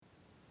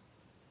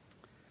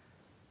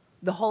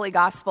The Holy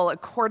Gospel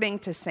according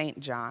to St.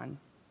 John.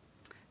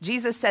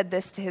 Jesus said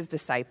this to his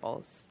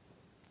disciples,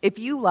 "If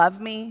you love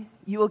me,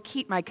 you will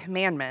keep my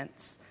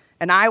commandments,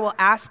 and I will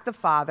ask the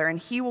Father, and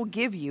he will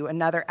give you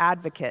another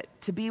advocate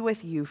to be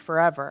with you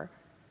forever.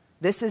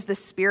 This is the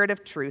Spirit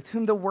of truth,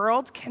 whom the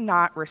world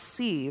cannot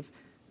receive,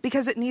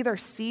 because it neither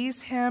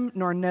sees him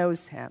nor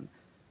knows him.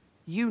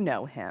 You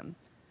know him,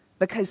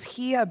 because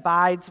he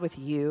abides with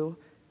you,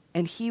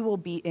 and he will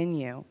be in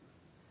you.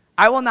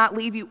 I will not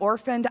leave you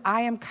orphaned.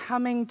 I am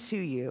coming to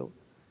you.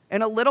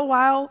 In a little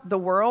while, the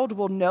world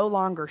will no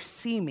longer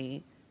see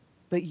me,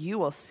 but you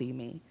will see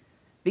me.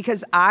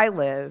 Because I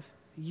live,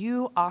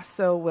 you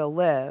also will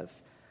live.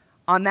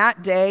 On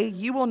that day,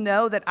 you will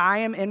know that I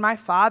am in my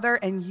Father,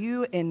 and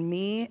you in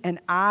me, and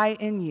I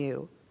in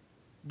you.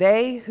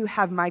 They who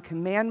have my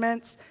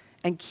commandments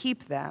and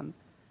keep them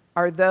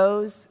are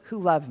those who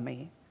love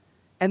me.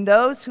 And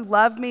those who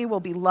love me will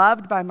be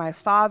loved by my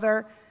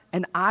Father,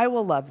 and I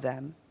will love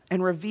them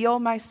and reveal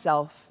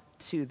myself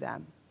to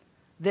them."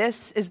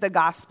 This is the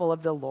gospel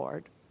of the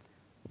Lord.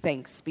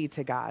 Thanks be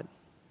to God.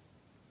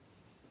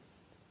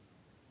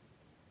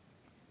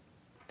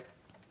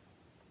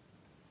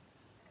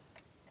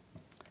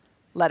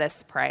 Let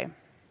us pray.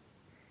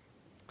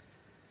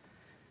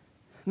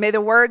 May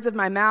the words of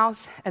my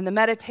mouth and the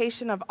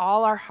meditation of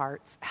all our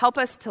hearts help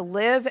us to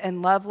live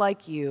and love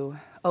like you,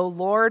 O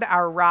Lord,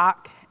 our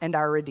rock and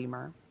our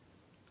Redeemer.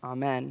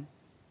 Amen.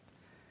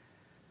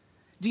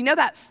 Do you know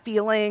that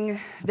feeling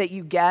that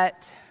you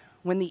get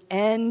when the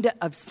end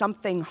of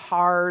something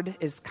hard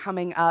is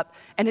coming up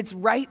and it's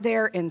right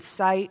there in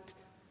sight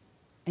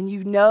and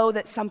you know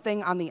that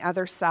something on the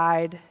other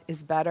side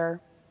is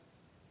better?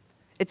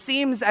 It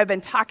seems I've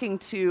been talking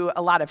to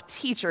a lot of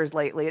teachers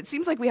lately. It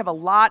seems like we have a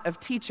lot of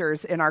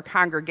teachers in our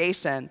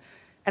congregation,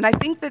 and I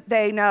think that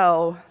they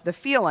know the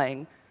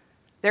feeling.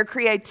 Their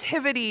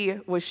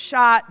creativity was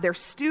shot. Their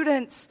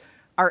students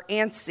are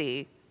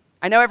antsy.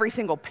 I know every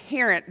single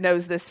parent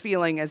knows this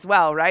feeling as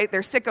well, right?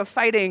 They're sick of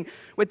fighting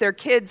with their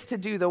kids to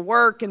do the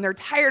work, and they're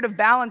tired of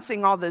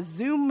balancing all the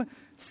Zoom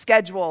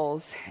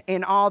schedules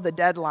and all the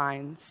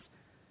deadlines.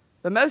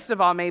 But most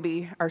of all,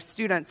 maybe our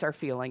students are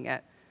feeling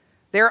it.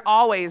 They're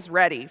always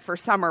ready for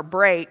summer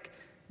break,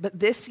 but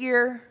this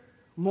year,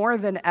 more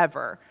than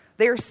ever,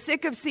 they're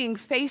sick of seeing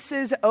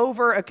faces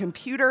over a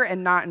computer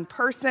and not in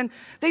person.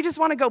 They just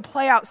want to go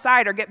play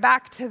outside or get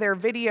back to their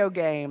video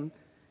game.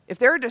 If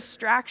there are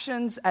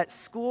distractions at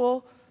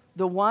school,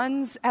 the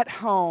ones at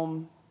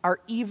home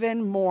are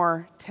even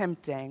more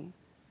tempting.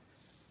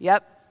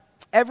 Yep,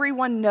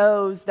 everyone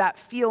knows that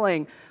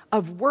feeling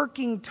of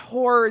working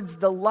towards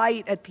the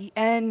light at the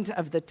end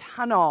of the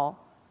tunnel.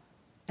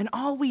 And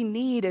all we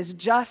need is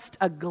just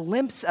a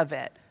glimpse of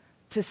it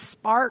to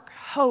spark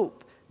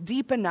hope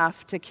deep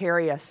enough to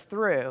carry us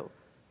through.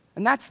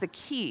 And that's the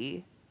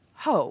key,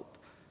 hope.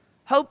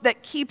 Hope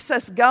that keeps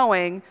us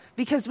going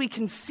because we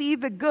can see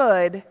the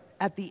good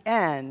at the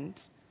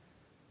end.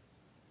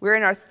 We're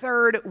in our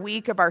third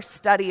week of our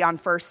study on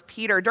 1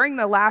 Peter. During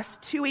the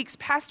last 2 weeks,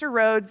 Pastor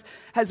Rhodes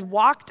has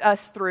walked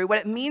us through what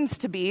it means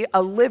to be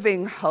a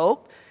living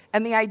hope.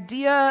 And the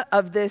idea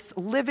of this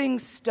living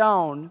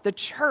stone, the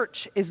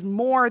church, is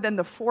more than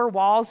the four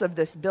walls of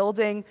this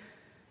building.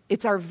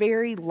 It's our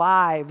very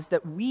lives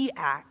that we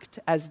act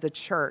as the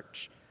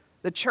church.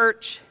 The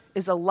church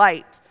is a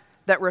light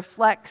that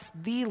reflects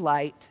the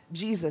light,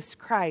 Jesus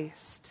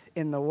Christ,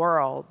 in the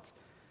world.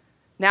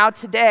 Now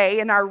today,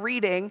 in our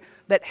reading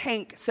that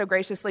Hank so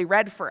graciously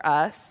read for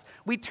us,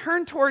 we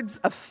turn towards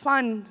a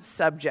fun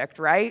subject,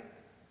 right?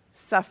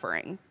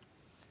 Suffering.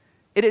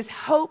 It is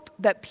hope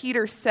that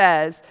Peter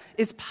says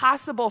is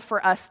possible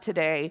for us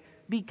today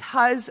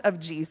because of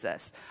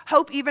Jesus.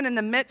 Hope even in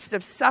the midst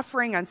of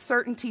suffering,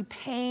 uncertainty,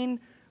 pain,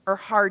 or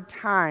hard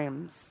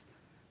times.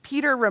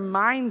 Peter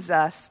reminds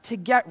us to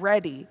get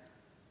ready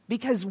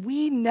because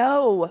we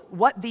know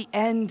what the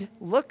end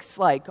looks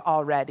like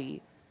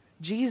already.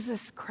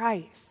 Jesus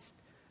Christ,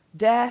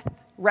 death,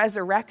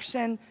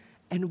 resurrection,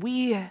 and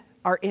we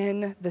are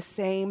in the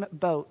same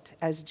boat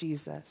as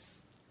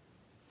Jesus.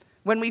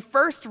 When we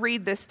first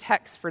read this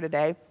text for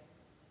today,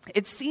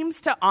 it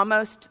seems to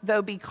almost,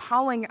 though, be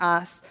calling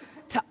us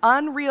to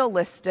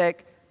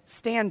unrealistic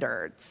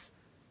standards,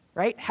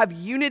 right? Have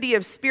unity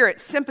of spirit,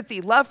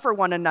 sympathy, love for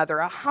one another,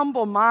 a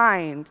humble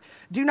mind.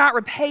 Do not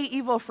repay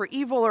evil for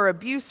evil or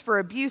abuse for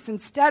abuse.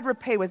 Instead,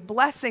 repay with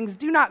blessings.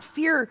 Do not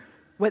fear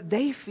what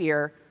they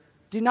fear.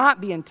 Do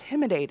not be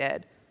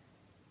intimidated.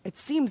 It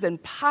seems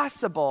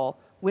impossible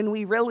when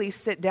we really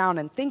sit down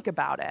and think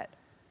about it.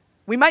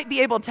 We might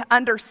be able to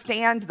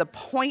understand the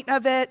point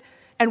of it,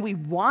 and we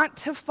want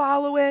to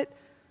follow it,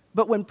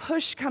 but when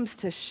push comes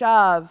to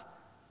shove,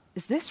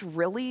 is this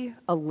really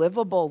a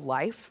livable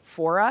life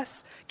for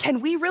us?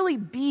 Can we really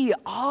be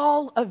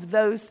all of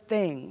those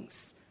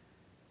things?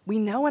 We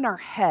know in our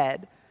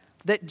head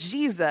that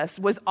Jesus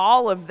was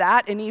all of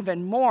that and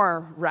even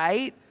more,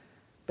 right?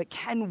 But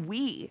can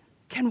we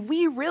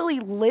really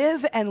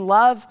live and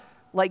love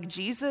like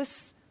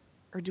Jesus?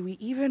 Or do we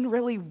even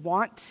really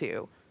want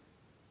to?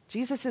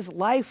 Jesus'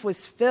 life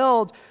was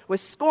filled with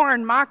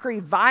scorn,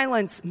 mockery,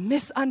 violence,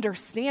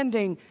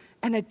 misunderstanding,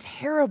 and a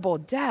terrible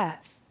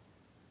death.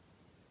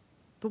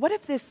 But what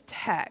if this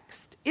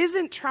text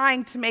isn't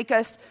trying to make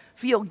us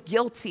feel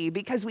guilty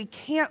because we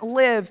can't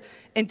live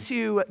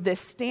into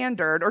this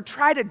standard or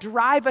try to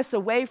drive us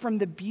away from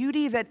the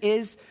beauty that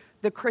is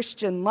the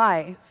Christian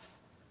life?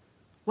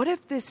 What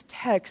if this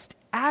text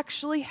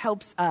actually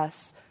helps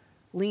us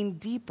lean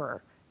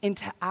deeper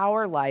into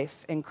our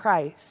life in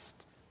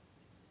Christ?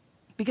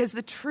 Because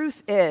the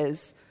truth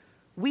is,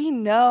 we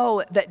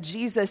know that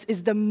Jesus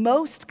is the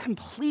most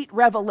complete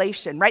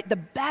revelation, right? The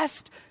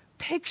best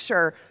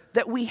picture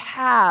that we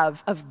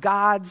have of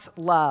God's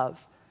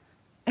love.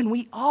 And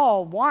we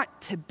all want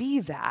to be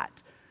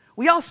that.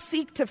 We all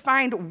seek to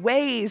find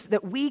ways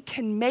that we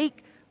can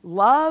make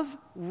love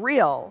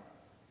real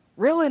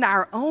in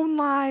our own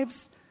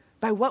lives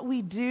by what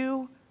we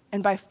do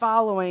and by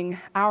following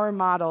our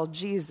model,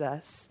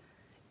 Jesus,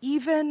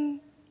 even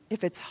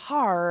if it's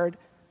hard,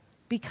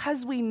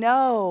 because we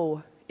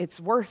know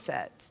it's worth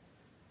it.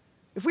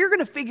 If we're going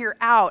to figure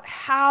out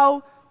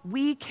how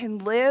we can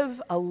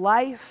live a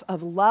life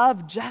of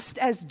love just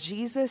as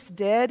Jesus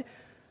did,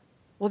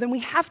 well, then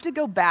we have to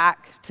go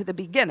back to the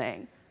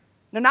beginning.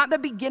 Now, not the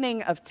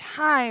beginning of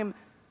time,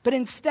 but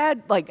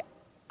instead, like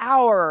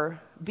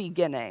our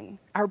beginning,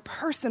 our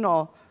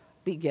personal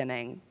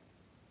beginning.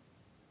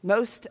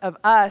 Most of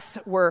us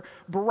were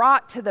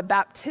brought to the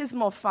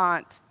baptismal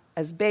font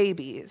as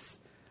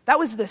babies. That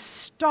was the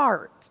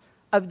start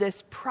of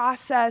this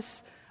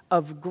process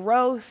of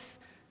growth,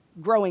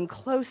 growing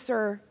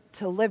closer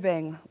to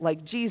living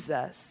like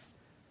Jesus.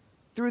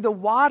 Through the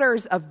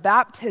waters of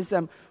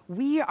baptism,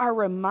 we are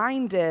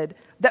reminded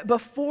that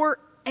before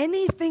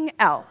anything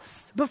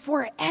else,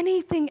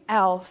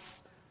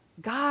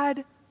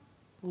 God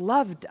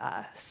loved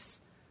us.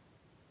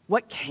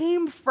 What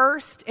came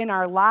first in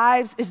our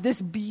lives is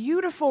this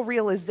beautiful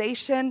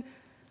realization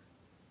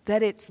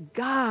that it's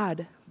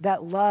God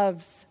that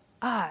loves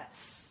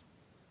us.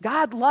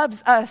 God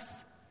loves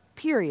us,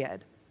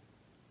 period.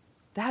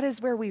 That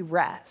is where we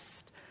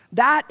rest.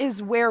 That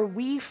is where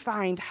we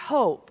find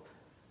hope.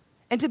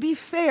 And to be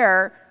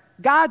fair,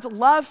 God's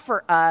love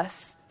for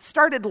us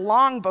started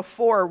long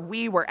before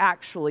we were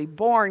actually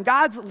born.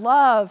 God's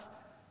love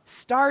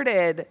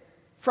started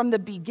from the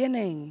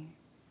beginning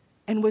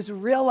and was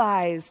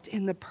realized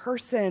in the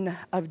person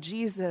of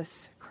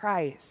Jesus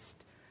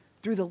Christ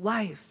through the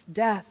life,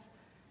 death,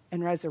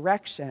 and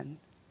resurrection.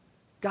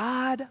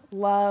 God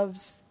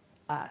loves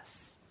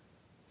us.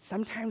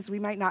 Sometimes we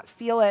might not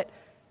feel it.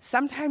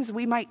 Sometimes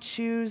we might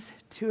choose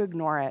to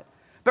ignore it.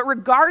 But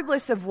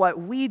regardless of what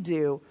we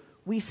do,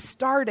 we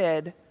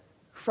started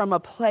from a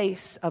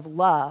place of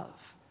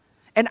love.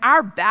 And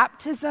our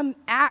baptism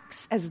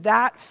acts as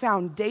that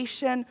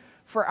foundation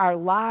for our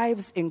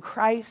lives in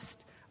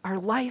Christ, our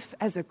life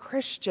as a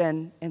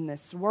Christian in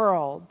this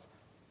world.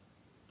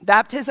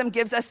 Baptism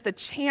gives us the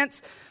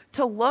chance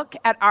to look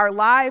at our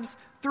lives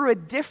through a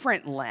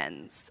different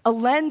lens, a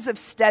lens of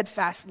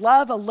steadfast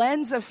love, a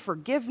lens of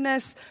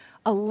forgiveness,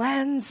 a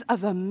lens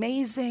of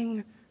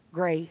amazing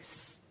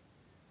grace.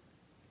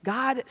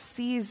 God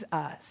sees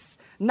us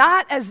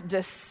not as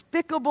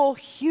despicable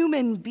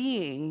human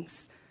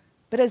beings,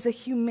 but as a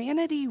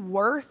humanity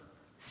worth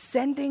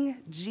sending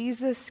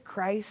Jesus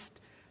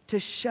Christ to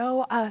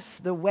show us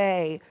the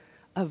way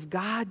of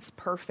God's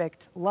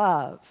perfect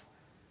love,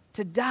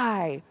 to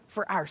die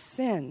for our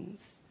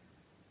sins,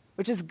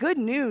 which is good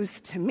news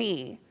to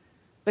me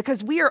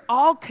because we are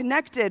all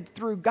connected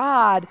through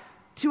God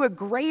to a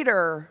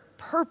greater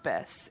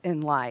purpose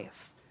in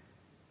life.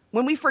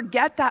 When we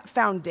forget that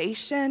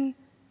foundation,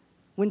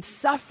 when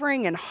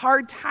suffering and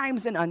hard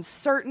times and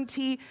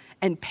uncertainty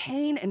and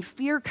pain and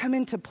fear come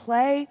into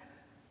play,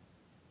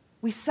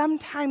 we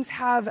sometimes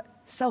have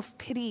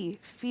self-pity,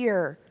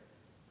 fear,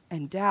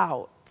 and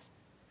doubt.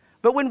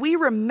 But when we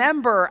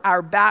remember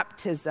our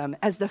baptism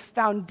as the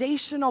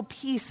foundational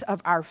piece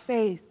of our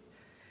faith,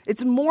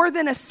 it's more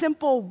than a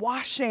simple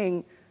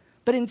washing,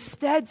 but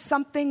instead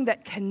something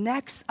that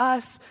connects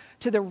us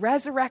to the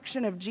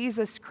resurrection of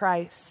Jesus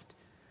Christ.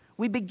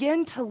 We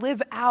begin to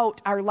live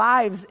out our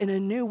lives in a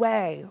new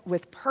way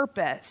with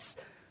purpose.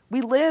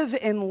 We live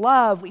in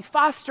love. We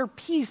foster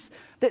peace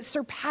that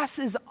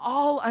surpasses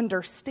all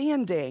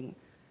understanding.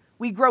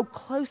 We grow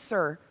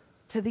closer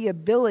to the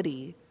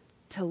ability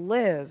to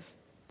live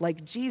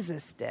like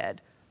Jesus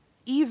did.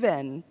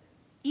 Even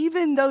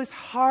those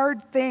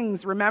hard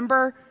things,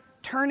 remember?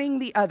 Turning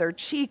the other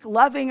cheek,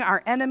 loving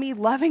our enemy,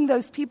 loving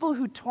those people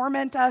who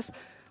torment us,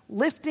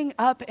 lifting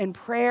up in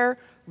prayer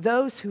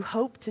those who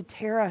hope to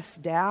tear us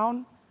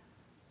down.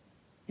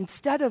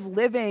 Instead of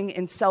living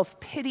in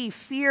self-pity,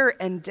 fear,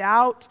 and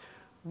doubt,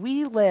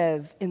 we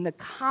live in the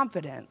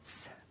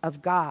confidence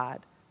of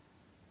God.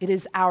 It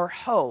is our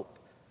hope.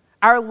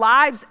 Our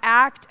lives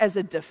act as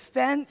a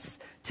defense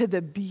to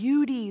the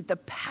beauty, the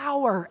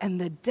power, and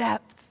the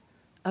depth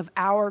of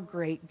our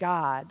great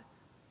God.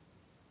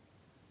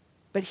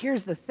 But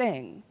here's the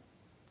thing.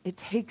 It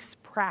takes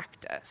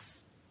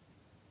practice.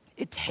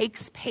 It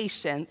takes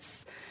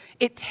patience.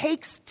 It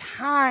takes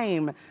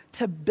time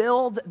to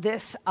build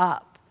this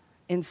up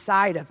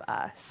inside of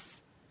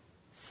us.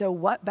 So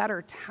what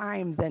better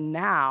time than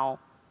now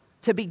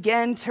to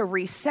begin to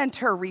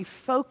recenter,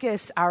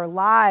 refocus our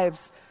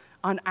lives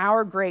on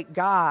our great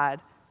God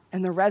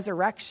and the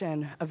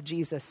resurrection of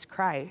Jesus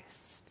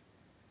Christ.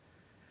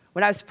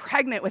 When I was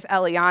pregnant with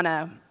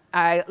Eliana,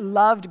 I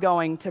loved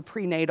going to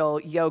prenatal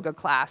yoga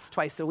class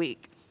twice a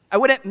week. I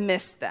wouldn't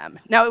miss them.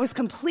 Now, it was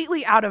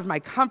completely out of my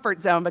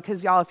comfort zone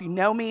because, y'all, if you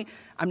know me,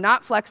 I'm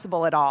not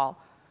flexible at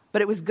all,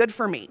 but it was good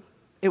for me.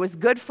 It was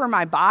good for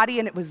my body,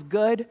 and it was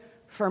good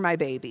for my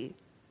baby.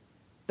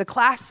 The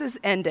classes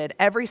ended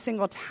every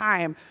single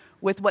time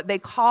with what they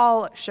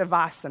call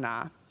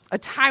Shavasana, a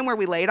time where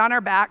we laid on our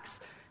backs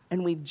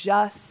and we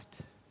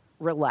just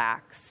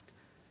relaxed.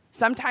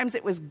 Sometimes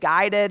it was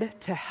guided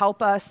to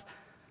help us.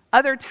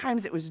 Other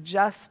times it was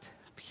just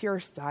pure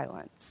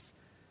silence.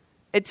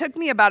 It took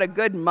me about a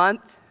good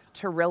month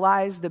to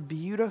realize the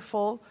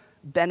beautiful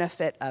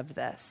benefit of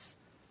this.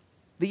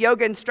 The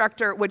yoga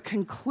instructor would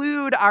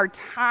conclude our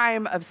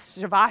time of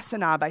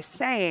Shavasana by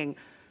saying,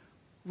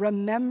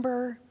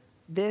 remember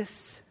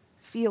this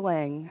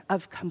feeling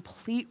of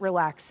complete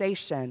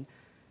relaxation.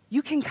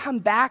 You can come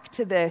back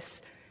to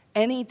this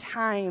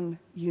anytime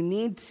you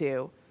need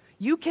to.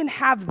 You can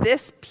have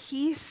this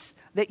peace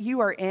that you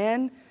are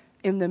in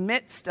the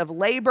midst of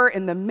labor,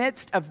 in the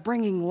midst of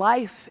bringing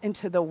life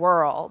into the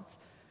world.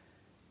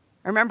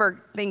 I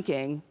remember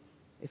thinking,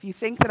 if you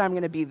think that I'm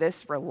going to be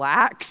this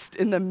relaxed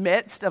in the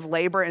midst of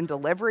labor and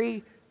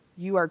delivery,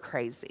 you are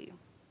crazy.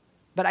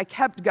 But I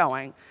kept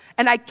going,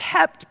 and I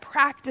kept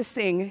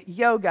practicing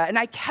yoga, and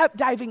I kept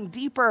diving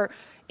deeper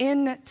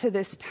into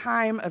this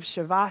time of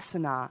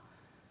Shavasana.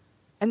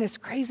 And this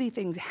crazy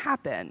thing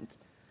happened.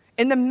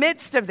 In the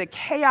midst of the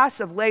chaos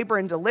of labor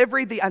and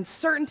delivery, the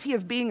uncertainty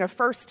of being a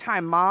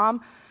first-time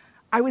mom,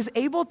 I was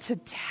able to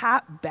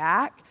tap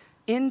back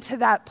into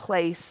that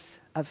place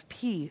of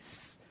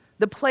peace,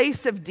 the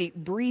place of deep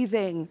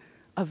breathing,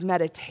 of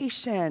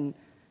meditation,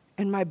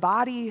 and my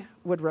body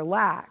would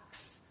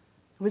relax.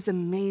 It was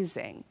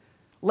amazing.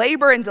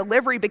 Labor and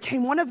delivery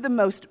became one of the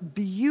most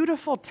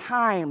beautiful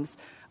times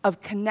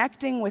of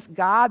connecting with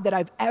God that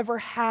I've ever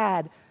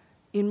had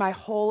in my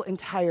whole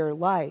entire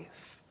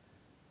life.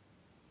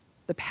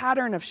 The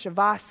pattern of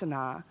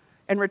Shavasana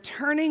and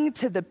returning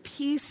to the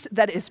peace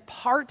that is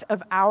part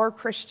of our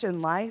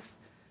Christian life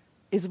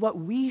is what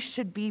we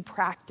should be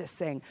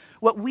practicing,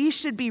 what we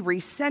should be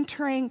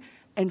recentering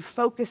and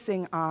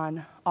focusing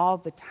on all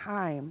the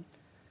time.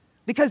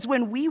 Because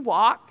when we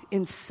walk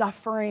in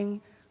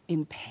suffering,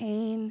 in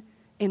pain,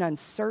 in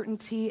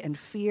uncertainty and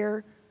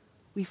fear,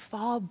 we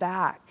fall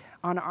back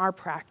on our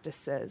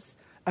practices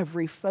of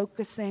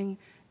refocusing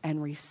and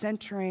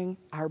recentering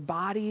our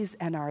bodies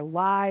and our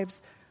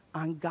lives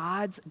on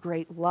God's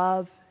great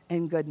love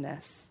and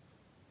goodness.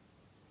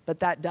 But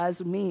that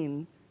does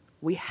mean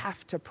we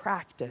have to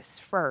practice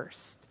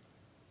first.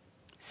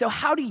 So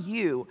how do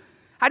you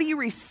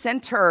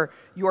recenter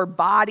your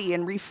body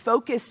and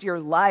refocus your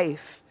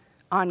life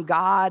on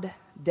God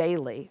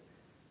daily?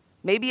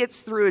 Maybe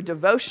it's through a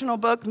devotional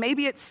book.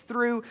 Maybe it's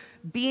through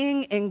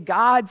being in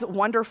God's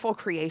wonderful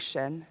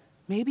creation.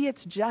 Maybe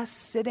it's just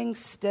sitting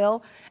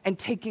still and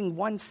taking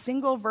one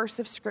single verse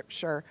of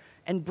Scripture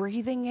and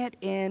breathing it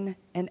in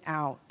and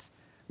out.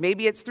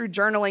 Maybe it's through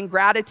journaling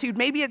gratitude.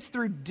 Maybe it's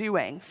through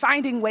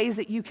finding ways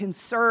that you can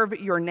serve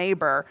your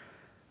neighbor.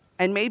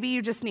 And maybe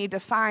you just need to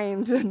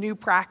find a new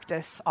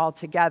practice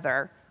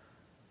altogether.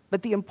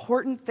 But the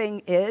important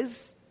thing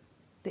is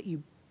that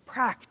you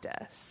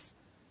practice.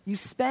 You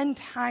spend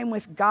time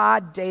with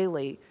God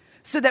daily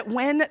so that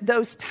when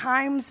those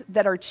times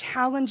that are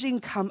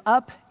challenging come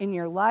up in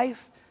your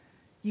life,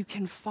 you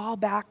can fall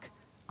back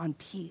on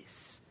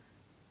peace,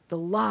 the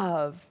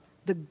love,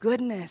 the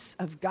goodness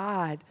of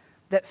God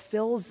that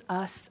fills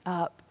us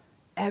up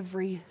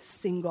every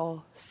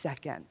single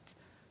second.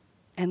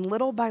 And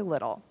little by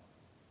little,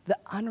 the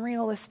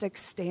unrealistic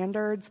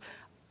standards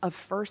of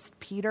 1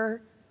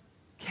 Peter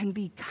can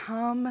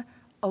become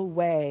a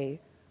way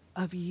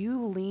of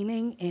you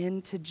leaning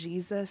into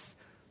Jesus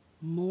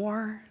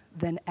more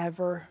than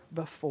ever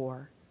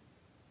before.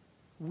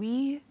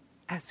 We,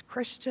 as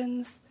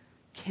Christians,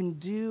 can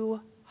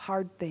do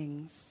hard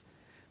things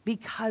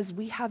because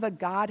we have a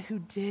God who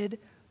did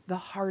the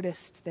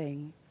hardest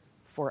thing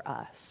for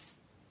us.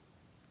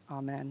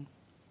 Amen.